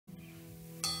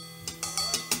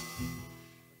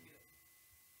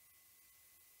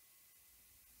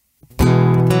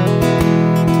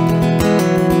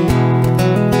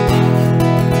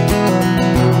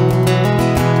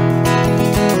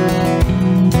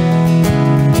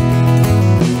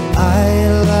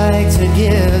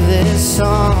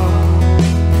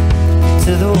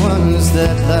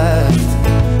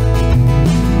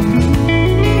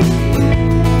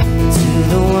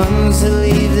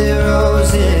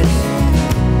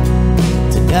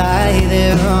lie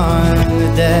there on the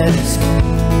desk.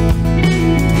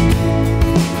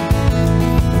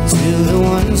 To the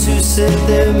ones who set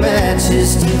their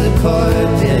matches to the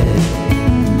carpet,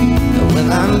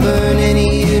 when I'm burning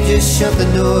you just shut the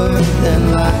door,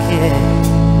 then lock it.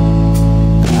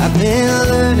 I've been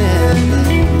learning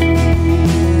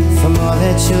from all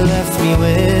that you left me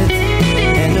with,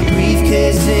 and the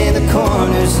briefcase in the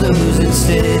corner's losing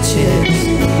stitches.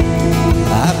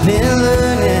 I've been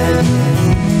learning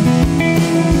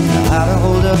how to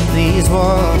hold up these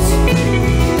walls,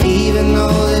 even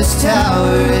though this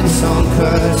tower it's on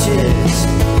crutches.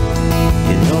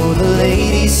 You know the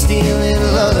lady stealing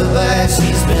lullabies,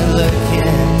 she's been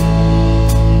lurking.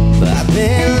 But I've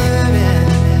been learning,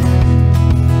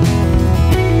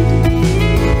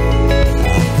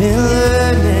 I've been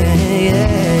learning,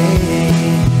 yeah.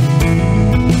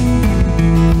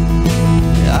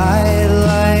 I'd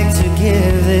like to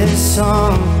give this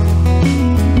song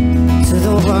to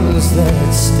the ones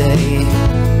that stay,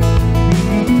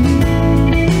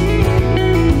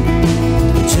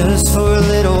 just for a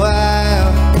little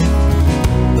while,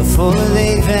 before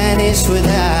they vanish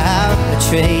without a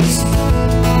trace.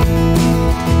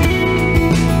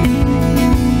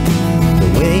 The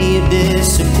way you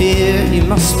disappear, you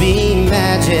must be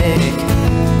magic.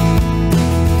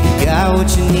 You got what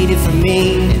you needed from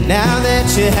me, and now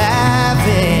that you have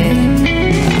it,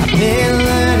 I've been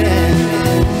learning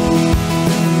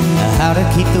how to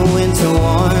keep the winter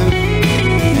warm,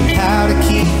 how to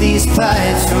keep these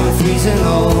pipes from freezing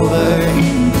over.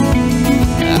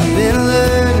 I've been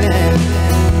learning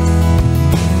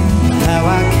how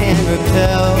I can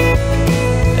repel,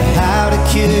 how to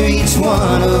cure each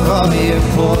one of all your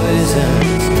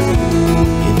poisons.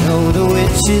 You know the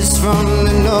witches from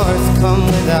the north come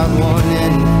without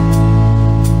warning.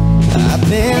 I've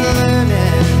been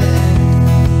learning,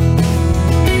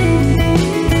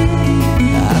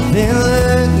 I've been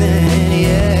learning,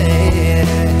 yeah.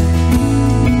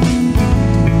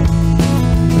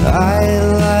 I'd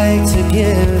like to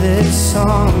give this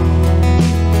song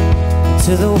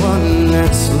to the one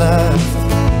that's left,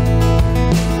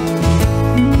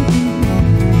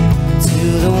 to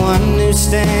the one who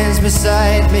stands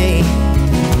beside me,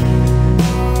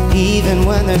 even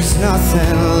when there's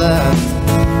nothing left,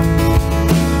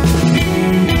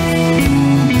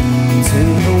 to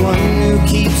the one who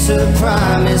keeps her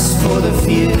promise for the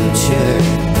future,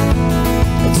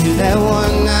 to that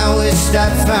one I wished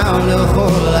I'd found a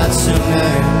whole lot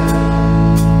sooner.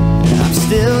 I'm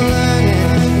still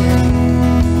learning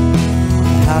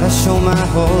how to show my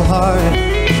whole heart,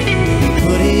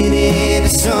 put it into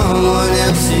someone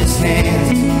else's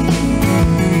hands.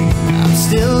 I'm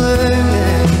still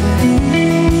learning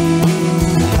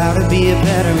how to be a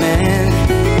better man,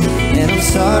 and I'm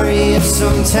sorry if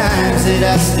sometimes that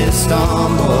I still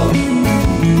stumble.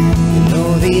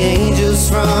 The angels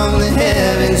from the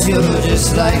heavens, you're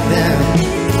just like them.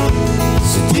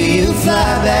 So do you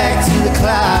fly back to the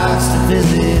clouds to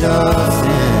visit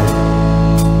often?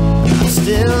 I'm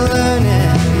still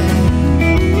learning,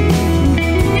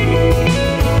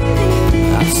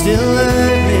 I'm still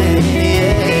learning,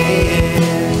 yeah.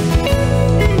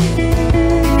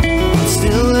 I'm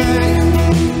still learning.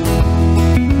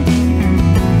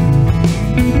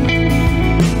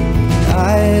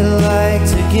 I'd like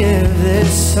to give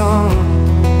this song